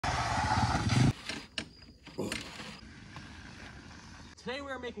Today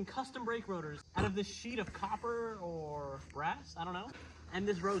we are making custom brake rotors out of this sheet of copper or brass, I don't know, and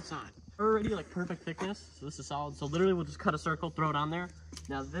this road sign. Already like perfect thickness, so this is solid. So literally we'll just cut a circle, throw it on there.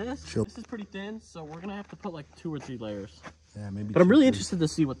 Now this is pretty thin, so we're gonna have to put like 2 or 3 layers. Yeah, maybe. But I'm really interested to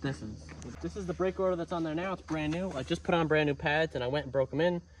see what this is. This is the brake rotor that's on there now. It's brand new. I just put on brand new pads and I went and broke them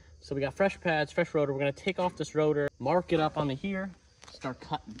in. So we got fresh pads, fresh rotor. We're gonna take off this rotor, mark it up on the here, start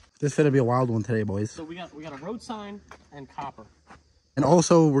cutting. This is gonna be a wild one today, boys. So we got a road sign and copper. And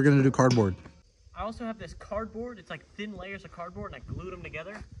also we're gonna do cardboard. I also have this cardboard. It's like thin layers of cardboard and I glued them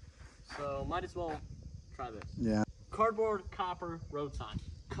together. So might as well try this. Yeah. Cardboard, copper, road sign,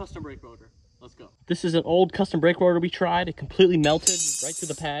 custom brake rotor. Let's go. This is an old custom brake rotor we tried. It completely melted right through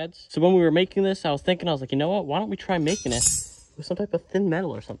the pads. So when we were making this, I was like, you know what? Why don't we try making it with some type of thin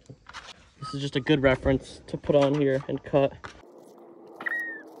metal or something? This is just a good reference to put on here and cut.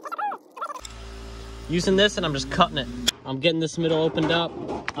 Using this and I'm just cutting it. I'm getting this middle opened up.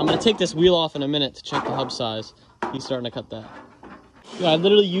 I'm gonna take this wheel off in a minute to check the hub size. He's starting to cut that. Yeah, I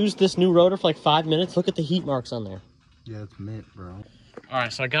literally used this new rotor for like 5 minutes. Look at the heat marks on there. Yeah, it's mint, bro. All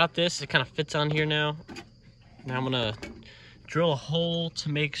right, so I got this. It kind of fits on here now. Now I'm gonna drill a hole to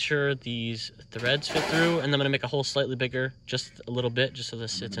make sure these threads fit through, and then I'm gonna make a hole slightly bigger, just a little bit, just so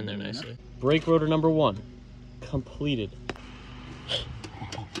this sits in there nicely. Brake rotor number 1, completed.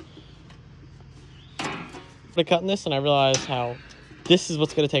 I'm cutting this, and I realized how this is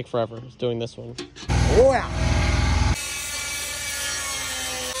what's gonna take forever, is doing this one. Oh yeah.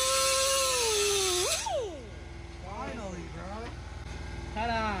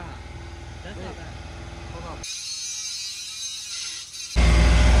 Ta-da! That's not bad. Hold on.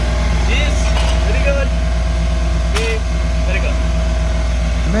 This, very good. Big, very good.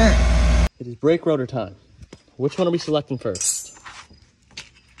 Man. It is brake rotor time. Which one are we selecting first?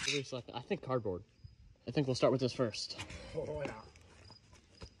 What are we selecting? I think cardboard. I think we'll start with this first. Oh yeah.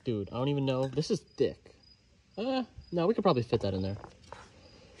 Dude, I don't even know. This is thick. No, we could probably fit that in there.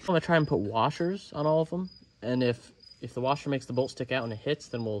 I'm gonna try and put washers on all of them. And if the washer makes the bolt stick out and it hits,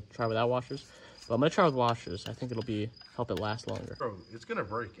 then we'll try without washers. But I'm gonna try with washers. I think it'll help it last longer. Bro, it's gonna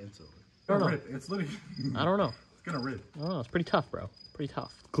break instantly. I don't know. Rip. It's literally. I don't know. It's gonna rip. I don't know. It's pretty tough, bro. Pretty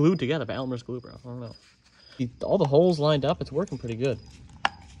tough. Glued together by Elmer's glue, bro. I don't know. All the holes lined up. It's working pretty good.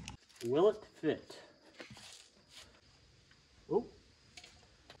 Will it fit? Oh,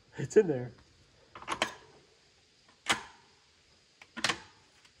 it's in there.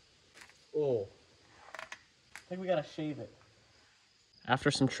 Oh, I think we gotta shave it.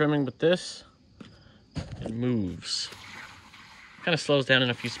 After some trimming with this, it moves. Kind of slows down in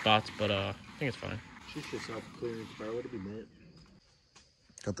a few spots, but I think it's fine. Shoot yourself clearance, bro. It'll be mint.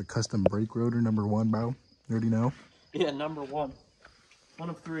 Got the custom brake rotor number 1, bro. You already know. Yeah, number 1. 1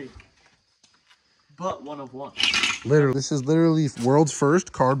 of 3. But 1 of 1. Literally, this is literally world's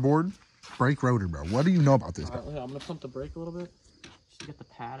first cardboard brake rotor, bro. What do you know about this, bro? Right, I'm gonna pump the brake a little bit just to get the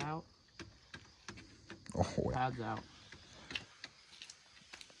pad out. Oh, yeah. Pad's out.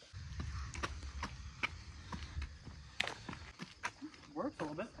 Works a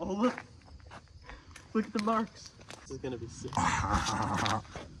little bit. Oh, look. Look at the marks. This is gonna be sick.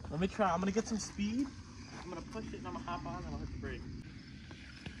 Let me try. I'm gonna get some speed. I'm gonna push it and I'm gonna hop on and I'll hit the brake.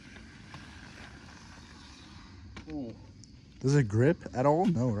 Ooh. Does it grip at all?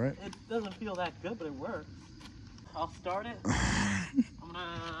 No, right? It doesn't feel that good, but it works. I'll start it. I'm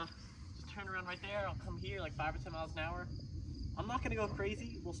gonna just turn around right there. I'll come here like 5 or 10 miles an hour. I'm not gonna go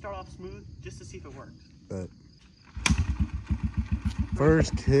crazy. We'll start off smooth just to see if it works. But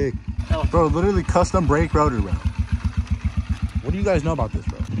first kick. Oh. Bro, literally custom brake rotor, bro. What do you guys know about this,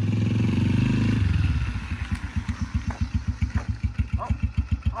 bro?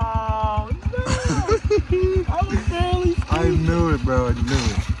 Oh no! I was barely squeezing. I knew it, bro. I knew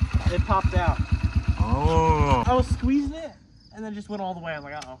it. It popped out. Oh. I was squeezing it and then just went all the way. I was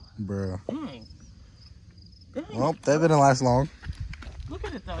like, uh-oh. Bro. Dang. Dang. Well, that didn't last long. Look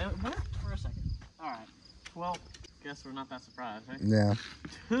at it though. It worked for a second. Alright. Well, guess we're not that surprised, right? Yeah.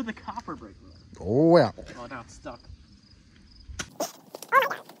 To the copper brake rotor. Oh, yeah. Oh, now it's stuck.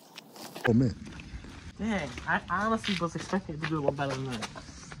 Oh, man. Dang. I honestly was expecting it to do a little better than that.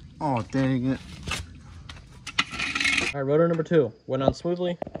 Oh, dang it. Alright, rotor number 2. Went on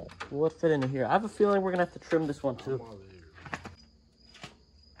smoothly. Will it fit into here? I have a feeling we're gonna have to trim this one too.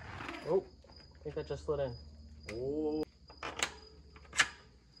 Oh, I think that just slid in. Oh.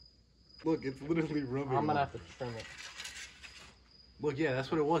 Look, it's literally rubbing. I'm gonna have to trim it. Look, yeah,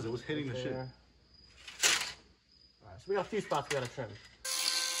 that's what it was. It was hitting the shit. Alright, so we got a few spots we gotta trim.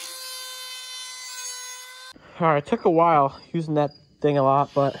 Alright, it took a while using that thing a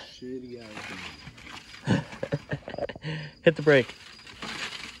lot, but Shitty ass. hit the brake.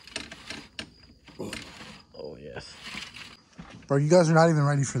 Bro, you guys are not even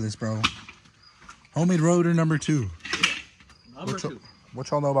ready for this, bro. Homemade rotor number 2. Number 2. What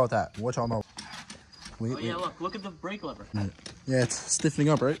y'all know about that? What y'all know? Wait, oh yeah, look at the brake lever. Yeah, it's stiffening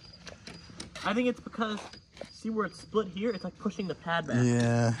up, right? I think it's because, see where it's split here? It's like pushing the pad back.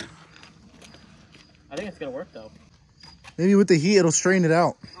 Yeah. I think it's gonna work though. Maybe with the heat, it'll straighten it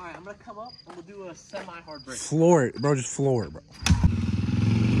out. All right, I'm gonna come up and we'll do a semi-hard brake. Floor it, bro. Just floor it, bro.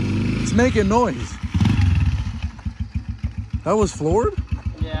 It's making noise. That was floored?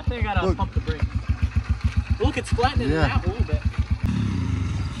 Yeah, I think I gotta pump the brake. Look, it's flattening it out a little bit.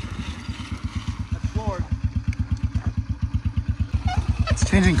 That's floored. It's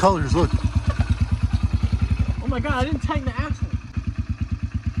changing colors, look. Oh my god, I didn't tighten the axle.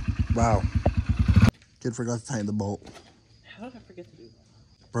 Wow. Kid forgot to tighten the bolt. How did I forget to do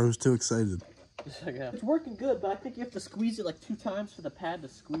that? Bro's too excited. It's working good, but I think you have to squeeze it like 2 times for the pad to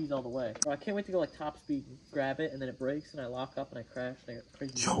squeeze all the way. Oh, I can't wait to go like top speed and grab it, and then it breaks, and I lock up, and I crash, and I get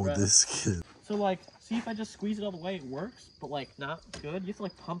crazy. Yo, this kid. So like, see if I just squeeze it all the way, it works, but like not good. You have to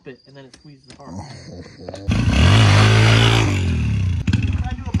like pump it, and then it squeezes hard. Can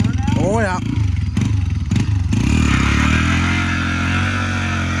I do a burnout? Oh yeah.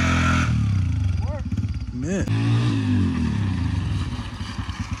 Man.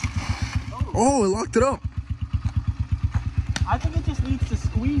 Oh, it locked it up. I think it just needs to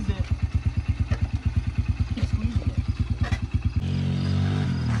squeeze it. Keep squeezing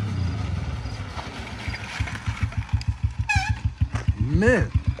it. Man.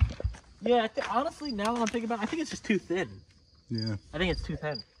 Yeah, honestly, now that I'm thinking about it, I think it's just too thin. Yeah. I think it's too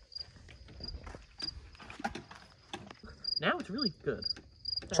thin. Now it's really good.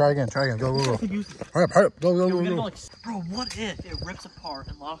 Try again. Go. Hurry up. Go. Bro, what if it rips apart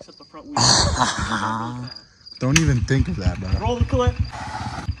and locks up the front wheel? Don't even think of that, bro. Roll the clip.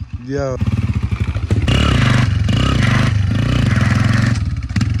 Yo.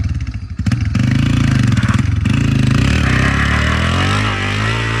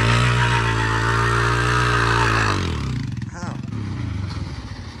 How?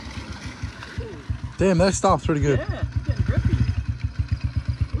 Damn, that stops pretty good. Yeah, it's getting grippy.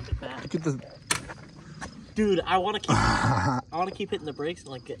 Look at that. Look at the... Dude, I want to keep hitting the brakes and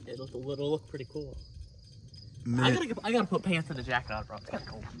like it'll look pretty cool. Man. I gotta put pants in the jacket on, bro. It's kind of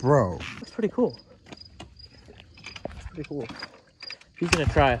cool. Bro. It's pretty cool. It's pretty cool. He's gonna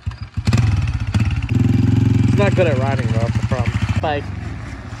try it. He's not good at riding, bro. That's the problem. Like,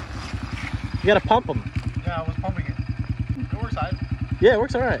 you gotta pump him. Yeah, I was pumping it. It works fine. Yeah, it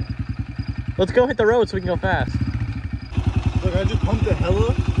works all right. Let's go hit the road so we can go fast. Look, I just pumped the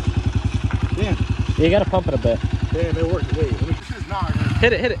hella. Damn. Yeah, you gotta pump it a bit. Damn, it worked. Wait, this is not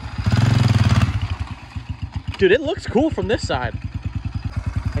good. Hit it. Dude, it looks cool from this side.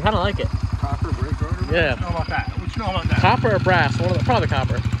 I kind of like it. Copper brake rotor? Yeah. What you know about that? What you know about that? Copper or brass? Probably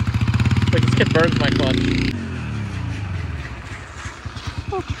copper. Like, this kid burns my clutch.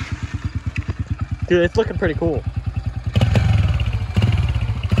 Dude, it's looking pretty cool.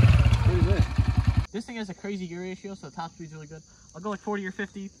 This thing has a crazy gear ratio, so the top speed's really good. I'll go like 40 or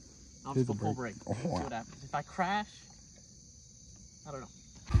 50. I'll just go full brake. Oh, See what happens. If I crash, I don't know.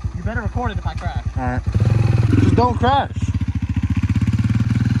 You better record it if I crash. Alright. Just don't crash.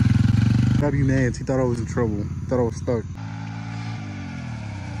 W Nance, he thought I was in trouble. He thought I was stuck.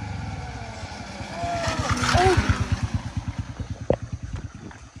 Oh.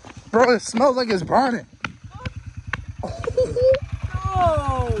 Bro, it smells like it's burning.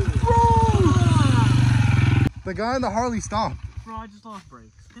 Oh. The guy in the Harley stopped. Bro, I just lost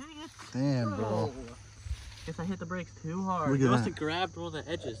brakes. Dang it. Damn, bro. Guess I hit the brakes too hard. Look at You must that. have grabbed one of the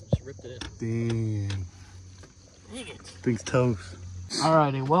edges and just ripped it in. Damn. Dang it. Thing's toast.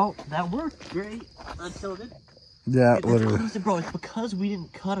 Alrighty, well, that worked great until it didn't. Yeah, That's literally. crazy, bro. It's because we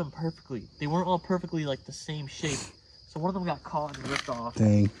didn't cut them perfectly. They weren't all perfectly like the same shape. So one of them got caught and ripped off.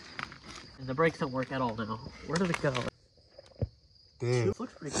 Dang. And the brakes don't work at all now. Where did it go? Damn. It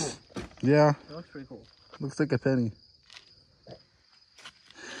looks pretty cool. Yeah. It looks pretty cool. Looks like a penny.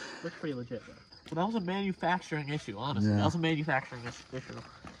 Looks pretty legit, though. But that was a manufacturing issue, honestly. Yeah. That was a manufacturing issue.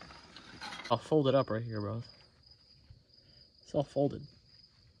 I'll fold it up right here, bro. It's all folded.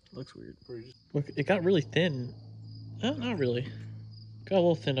 Looks weird. Look, it got really thin. Oh, not really. Got a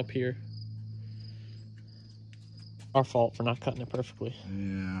little thin up here. Our fault for not cutting it perfectly.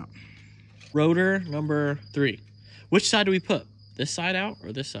 Yeah. Rotor number 3. Which side do we put? This side out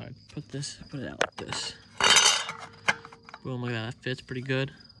or this side? Put it out like this. Oh my god, that fits pretty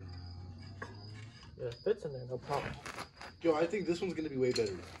good. Yeah, it fits in there, no problem. Yo, I think this one's gonna be way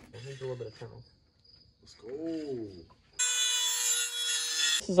better. It needs a little bit of trim. Let's go.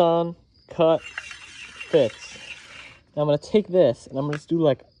 This is on, cut, fits. Now I'm gonna take this and I'm gonna just do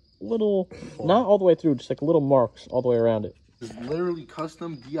like little, not all the way through, just like little marks all the way around it. It's literally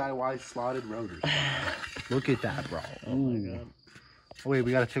custom DIY slotted rotors. Look at that, bro. Oh my god. Oh, wait,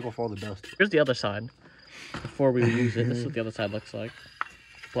 we gotta take off all the dust. Here's the other side. Before we use it, this is what the other side looks like.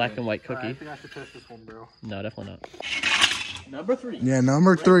 Black and white cookie. I think I should test this one, bro. No, definitely not. Number 3. Yeah,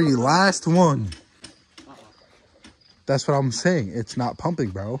 number 3, last one. That's what I'm saying. It's not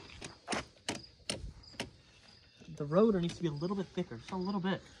pumping, bro. The rotor needs to be a little bit thicker, just a little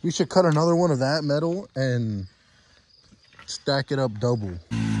bit. We should cut another one of that metal and stack it up double.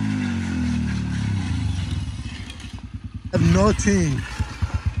 Nothing.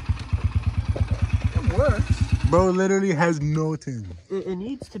 It works. Bro, literally has nothing. It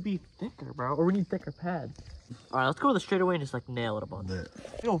needs to be thicker, bro. Or we need thicker pads. All right, let's go with the straightaway and just like nail it a bunch.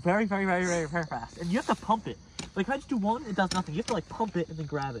 Go very, very, very, very, very fast. And you have to pump it. Like if I just do one, it does nothing. You have to like pump it and then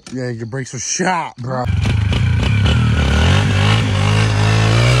grab it. Yeah, your brakes are shot, bro.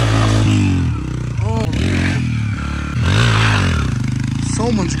 Oh,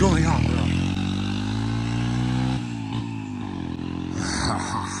 so much going on, bro.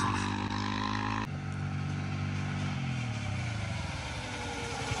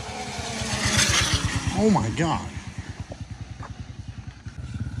 Oh my god.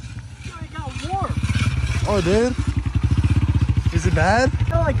 It got warm. Oh, it did? Is it bad?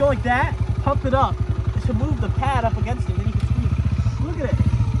 You know, like go like that, pump it up. Just to move the pad up against it, then you can squeeze. Look at it.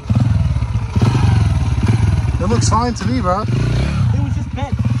 It looks fine to me, bro. It was just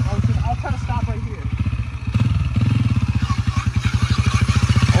bent. I'll try to stop right here.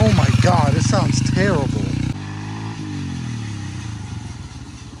 Oh my god, this sounds terrible.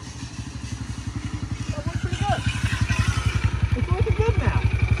 That worked pretty good. It's working good now.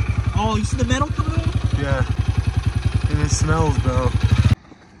 Oh, you see the metal coming in? Yeah. And it smells, bro.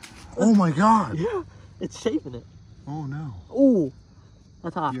 Oh my god. Yeah. It's shaping it. Oh no. Ooh.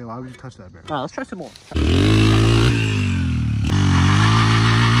 That's hot. Yeah, why would you touch that, bro? All right, let's try some more.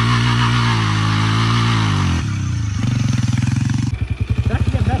 That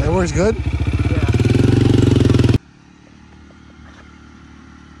can get better. That works good? Yeah.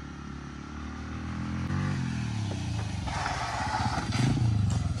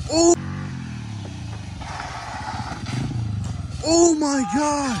 Oh! Oh my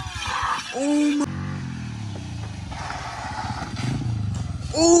god! Oh my...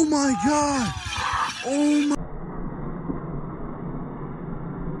 Oh my god! Oh my...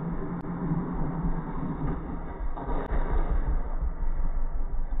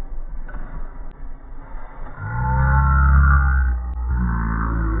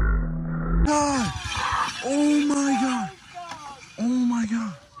 God! Oh my god! Oh my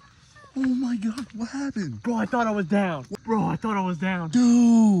god! Oh my god! What happened? Bro, I thought I was down. Bro, I thought I was down.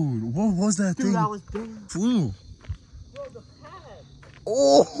 Dude, what was that thing? Dude, I was down. Flew. Bro, the pad.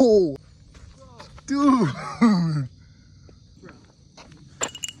 Oh! Dude! Bro.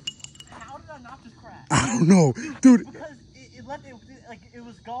 How did I not just crash? I don't know. Dude, Because it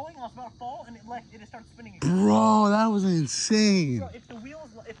was going, I was about to fall, and it started spinning again. bro, that was insane. Bro,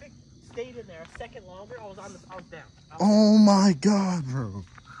 if it stayed in there a second longer, I was down. Oh my god, bro.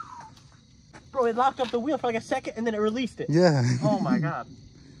 Bro, it locked up the wheel for like a second, and then it released it. Yeah. Oh my god.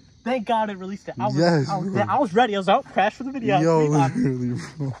 Thank God it released it. I was ready. I was out, crashed for the video. Yo, literally,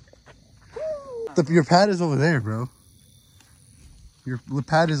 bro. Your pad is over there, bro. Your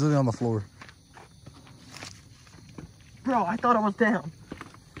pad is literally on the floor. Bro, I thought I was down.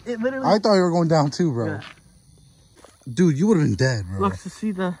 It literally... I thought you were going down too, bro. Yeah. Dude, you would have been dead, bro. Look, to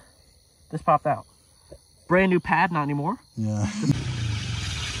see this popped out. Brand new pad, not anymore. Yeah.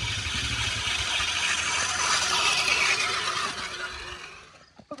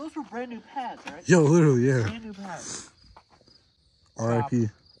 Oh, those were brand new pads, right? Yo, literally, yeah. Brand new pads. R.I.P.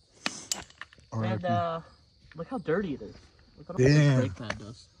 And look how dirty it is. Look how much Damn. brake pad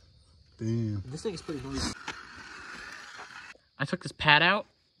does. Damn. This thing is pretty noisy. I took this pad out,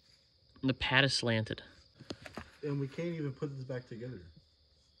 and the pad is slanted. And we can't even put this back together.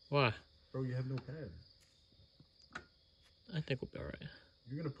 Why? Bro, you have no pad. I think we'll be alright.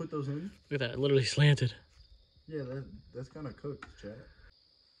 You're gonna put those in? Look at that, it literally slanted. Yeah, that's kind of cooked, Chad.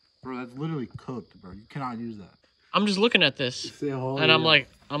 Bro, that's literally cooked, bro. You cannot use that. I'm just looking at this, and I'm like,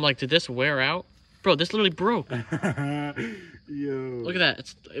 did this wear out? Bro, this literally broke. Yo. Look at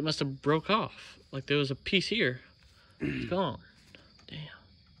that, it must have broke off. Like there was a piece here. It's gone.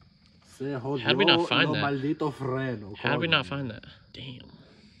 Damn. How did we not find that? How did we not find that? Damn.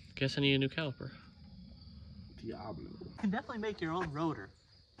 Guess I need a new caliper. Diablo. You can definitely make your own rotor,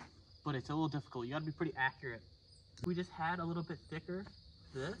 but it's a little difficult. You gotta be pretty accurate. We just had a little bit thicker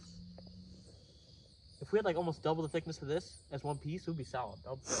this. If we had like almost double the thickness of this as one piece, it would be solid.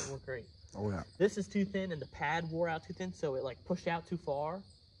 That would work great. Oh yeah. This is too thin and the pad wore out too thin, so it like pushed out too far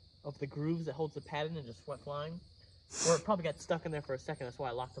of the grooves that holds the pad in and just went flying. Or it probably got stuck in there for a second. That's why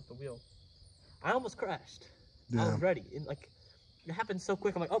I locked up the wheel. I almost crashed. Yeah. I was ready. It happened so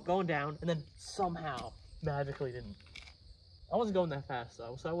quick. I'm like, oh, going down, and then somehow magically didn't. I wasn't going that fast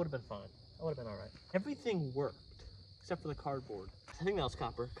though, so I would have been fine. I would have been all right. Everything worked except for the cardboard. I think that was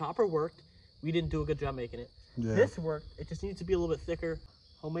copper. Copper worked. We didn't do a good job making it. Yeah. This worked. It just needs to be a little bit thicker.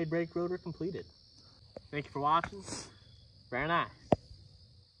 Homemade brake rotor completed. Thank you for watching. Very nice.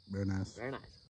 Very nice. Very nice.